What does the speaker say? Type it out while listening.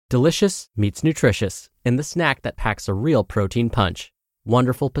Delicious meets nutritious in the snack that packs a real protein punch.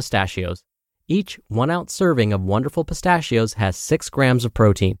 Wonderful Pistachios. Each 1-ounce serving of Wonderful Pistachios has 6 grams of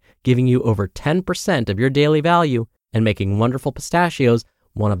protein, giving you over 10% of your daily value and making Wonderful Pistachios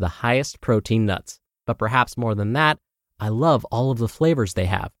one of the highest protein nuts. But perhaps more than that, I love all of the flavors they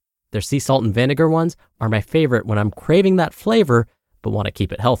have. Their sea salt and vinegar ones are my favorite when I'm craving that flavor but want to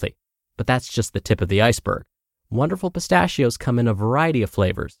keep it healthy. But that's just the tip of the iceberg. Wonderful Pistachios come in a variety of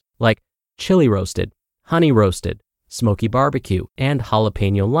flavors, like chili roasted, honey roasted, smoky barbecue, and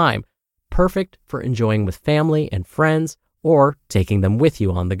jalapeno lime, perfect for enjoying with family and friends or taking them with you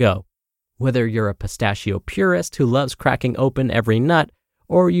on the go. Whether you're a pistachio purist who loves cracking open every nut,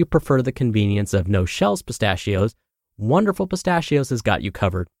 or you prefer the convenience of no-shells pistachios, Wonderful Pistachios has got you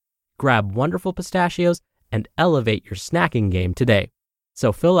covered. Grab Wonderful Pistachios and elevate your snacking game today.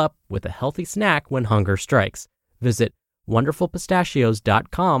 So fill up with a healthy snack when hunger strikes. Visit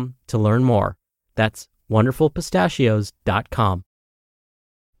wonderfulpistachios.com to learn more. That's wonderfulpistachios.com.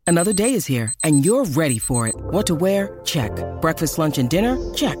 Another day is here, and you're ready for it. What to wear? Check. Breakfast, lunch, and dinner?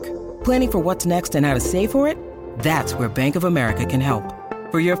 Check. Planning for what's next and how to save for it? That's where Bank of America can help.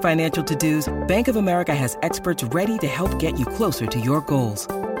 For your financial to-dos, Bank of America has experts ready to help get you closer to your goals.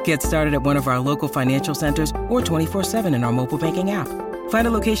 Get started at one of our local financial centers or 24/7 in our mobile banking app. Find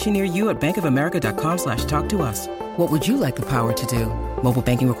a location near you at bankofamerica.com/talktous. What would you like the power to do? Mobile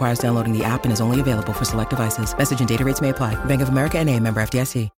banking requires downloading the app and is only available for select devices. Message and data rates may apply. Bank of America N.A., member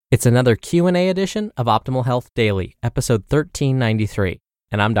FDIC. It's another Q&A edition of Optimal Health Daily, episode 1393,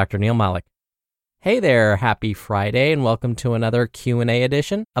 and I'm Dr. Neil Malik. Hey there, happy Friday, and welcome to another Q&A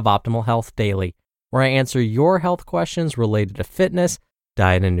edition of Optimal Health Daily, where I answer your health questions related to fitness,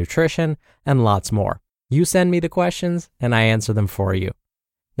 diet and nutrition, and lots more. You send me the questions, and I answer them for you.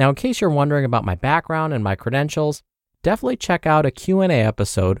 Now, in case you're wondering about my background and my credentials, definitely check out a Q&A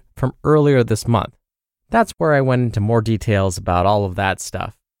episode from earlier this month. That's where I went into more details about all of that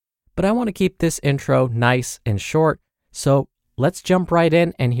stuff. But I want to keep this intro nice and short, so let's jump right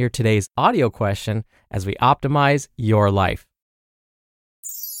in and hear today's audio question as we optimize your life.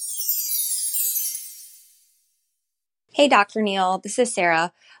 Hey, Dr. Neil, this is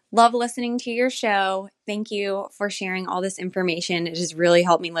Sarah. Love listening to your show. Thank you for sharing all this information. It has really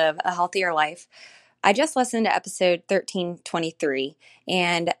helped me live a healthier life. I just listened to episode 1323,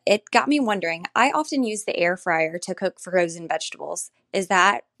 and it got me wondering. I often use the air fryer to cook frozen vegetables. Is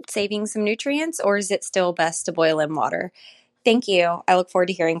that saving some nutrients, or is it still best to boil in water? Thank you. I look forward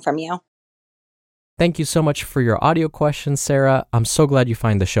to hearing from you. Thank you so much for your audio questions, Sarah. I'm so glad you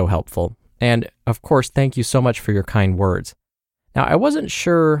find the show helpful. And of course, thank you so much for your kind words. Now, I wasn't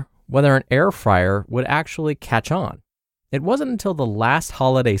sure whether an air fryer would actually catch on. It wasn't until the last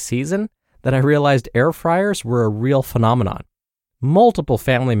holiday season that I realized air fryers were a real phenomenon. Multiple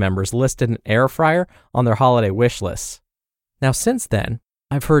family members listed an air fryer on their holiday wish lists. Now, since then,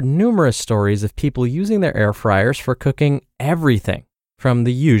 I've heard numerous stories of people using their air fryers for cooking everything, from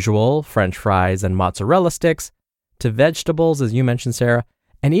the usual French fries and mozzarella sticks to vegetables, as you mentioned, Sarah,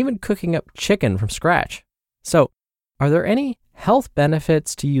 and even cooking up chicken from scratch. So, are there any health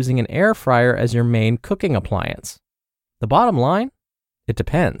benefits to using an air fryer as your main cooking appliance? The bottom line? It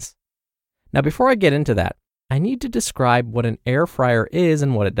depends. Now, before I get into that, I need to describe what an air fryer is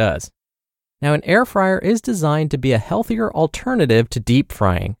and what it does. Now, an air fryer is designed to be a healthier alternative to deep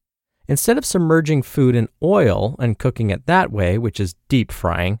frying. Instead of submerging food in oil and cooking it that way, which is deep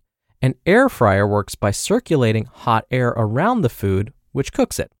frying, an air fryer works by circulating hot air around the food, which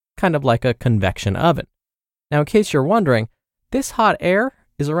cooks it, kind of like a convection oven. Now, in case you're wondering, this hot air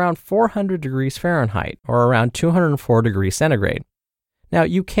is around 400 degrees Fahrenheit, or around 204 degrees centigrade. Now,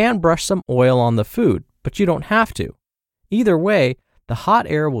 you can brush some oil on the food, but you don't have to. Either way, the hot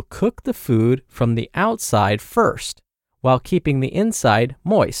air will cook the food from the outside first, while keeping the inside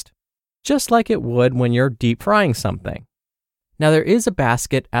moist, just like it would when you're deep frying something. Now, there is a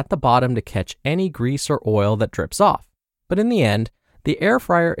basket at the bottom to catch any grease or oil that drips off, but in the end, the air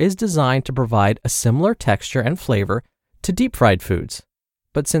fryer is designed to provide a similar texture and flavor to deep fried foods.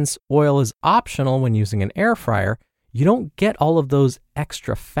 But since oil is optional when using an air fryer, you don't get all of those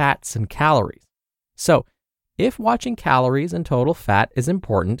extra fats and calories. So, if watching calories and total fat is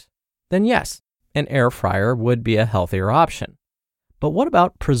important, then yes, an air fryer would be a healthier option. But what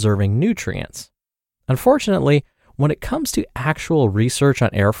about preserving nutrients? Unfortunately, when it comes to actual research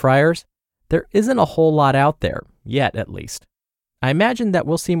on air fryers, there isn't a whole lot out there, yet at least. I imagine that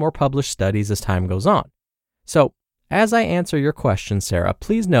we'll see more published studies as time goes on. So, as I answer your question, Sarah,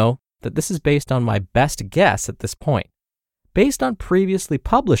 please know that this is based on my best guess at this point. Based on previously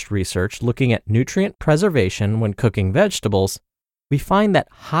published research looking at nutrient preservation when cooking vegetables, we find that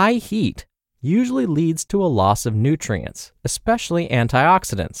high heat usually leads to a loss of nutrients, especially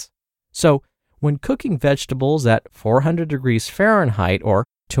antioxidants. So, when cooking vegetables at 400 degrees Fahrenheit or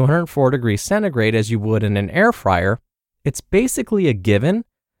 204 degrees centigrade as you would in an air fryer, it's basically a given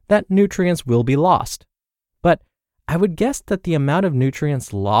that nutrients will be lost. But I would guess that the amount of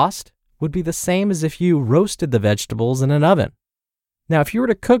nutrients lost would be the same as if you roasted the vegetables in an oven. Now, if you were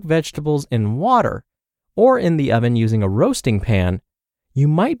to cook vegetables in water or in the oven using a roasting pan, you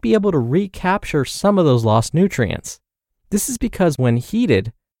might be able to recapture some of those lost nutrients. This is because when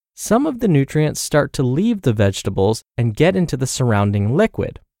heated, some of the nutrients start to leave the vegetables and get into the surrounding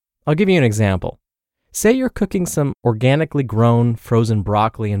liquid. I'll give you an example. Say you're cooking some organically grown frozen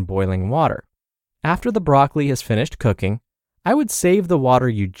broccoli in boiling water. After the broccoli has finished cooking, I would save the water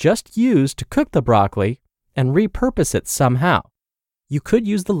you just used to cook the broccoli and repurpose it somehow. You could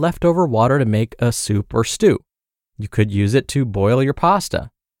use the leftover water to make a soup or stew. You could use it to boil your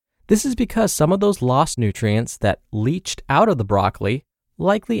pasta. This is because some of those lost nutrients that leached out of the broccoli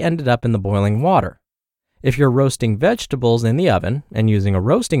likely ended up in the boiling water. If you're roasting vegetables in the oven and using a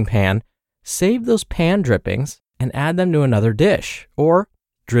roasting pan, save those pan drippings and add them to another dish, or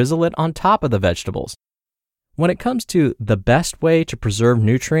drizzle it on top of the vegetables. When it comes to the best way to preserve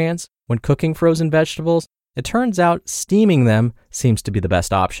nutrients when cooking frozen vegetables, it turns out steaming them seems to be the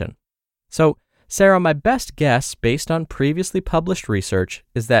best option. So, Sarah, my best guess, based on previously published research,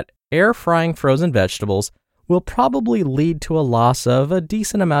 is that air frying frozen vegetables will probably lead to a loss of a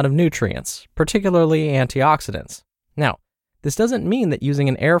decent amount of nutrients, particularly antioxidants. Now, this doesn't mean that using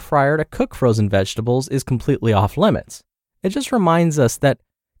an air fryer to cook frozen vegetables is completely off limits. It just reminds us that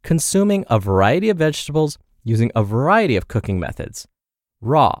consuming a variety of vegetables using a variety of cooking methods,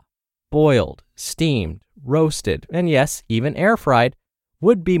 raw, boiled, steamed, roasted, and yes, even air fried,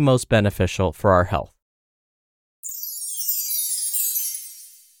 would be most beneficial for our health.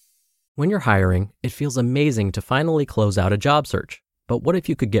 When you're hiring, it feels amazing to finally close out a job search. But what if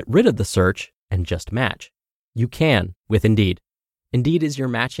you could get rid of the search and just match? You can with Indeed. Indeed is your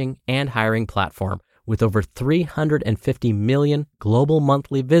matching and hiring platform with over 350 million global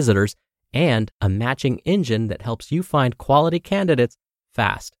monthly visitors and a matching engine that helps you find quality candidates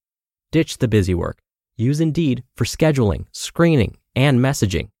fast. Ditch the busy work. Use Indeed for scheduling, screening, and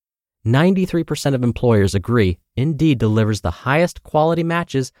messaging. 93% of employers agree Indeed delivers the highest quality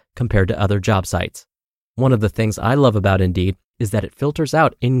matches compared to other job sites. One of the things I love about Indeed is that it filters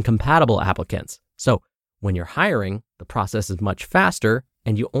out incompatible applicants. So when you're hiring, the process is much faster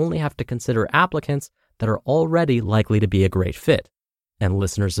and you only have to consider applicants that are already likely to be a great fit. And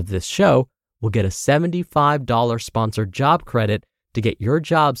listeners of this show will get a $75 sponsored job credit to get your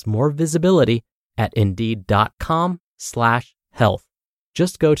jobs more visibility at Indeed.com/health.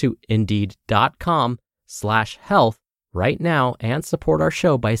 Just go to Indeed.com/health right now and support our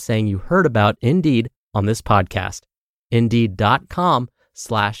show by saying you heard about Indeed on this podcast.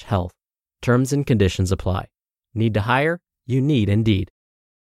 Indeed.com/health. Terms and conditions apply. Need to hire? You need Indeed.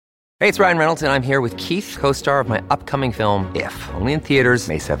 Hey, it's Ryan Reynolds, and I'm here with Keith, co-star of my upcoming film, If, only in theaters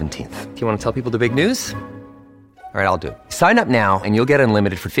May 17th. Do you want to tell people the big news? All right, I'll do it. Sign up now and you'll get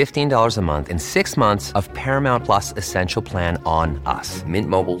unlimited for $15 a month and 6 months of Paramount Plus Essential Plan on us.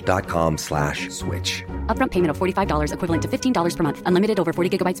 MintMobile.com/switch. Upfront payment of $45 equivalent to $15 per month. Unlimited over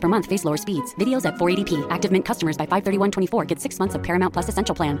 40 gigabytes per month. Face lower speeds. Videos at 480p. Active Mint customers by 531.24 get 6 months of Paramount Plus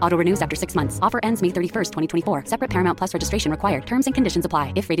Essential Plan. Auto renews after 6 months. Offer ends May 31st, 2024. Separate Paramount Plus registration required. Terms and conditions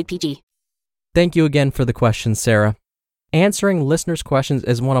apply if rated PG. Thank you again for the question, Sarah. Answering listeners' questions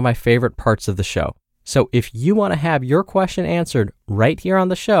is one of my favorite parts of the show. So if you want to have your question answered right here on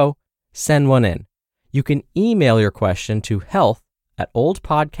the show, send one in. You can email your question to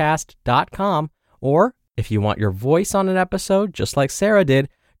health@oldpodcast.com, or if you want your voice on an episode, just like Sarah did,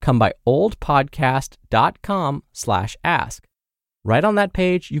 come by oldpodcast.com/ask. Right on that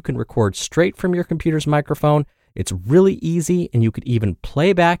page, you can record straight from your computer's microphone. It's really easy, and you could even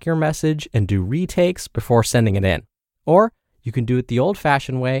play back your message and do retakes before sending it in. Or you can do it the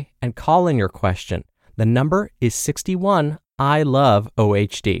old-fashioned way and call in your question. The number is 61 I love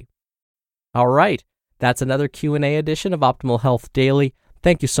OHD. All right, that's another Q&A edition of Optimal Health Daily.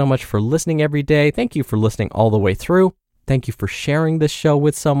 Thank you so much for listening every day. Thank you for listening all the way through. Thank you for sharing this show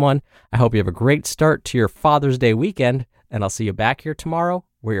with someone. I hope you have a great start to your Father's Day weekend, and I'll see you back here tomorrow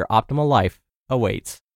where your optimal life awaits.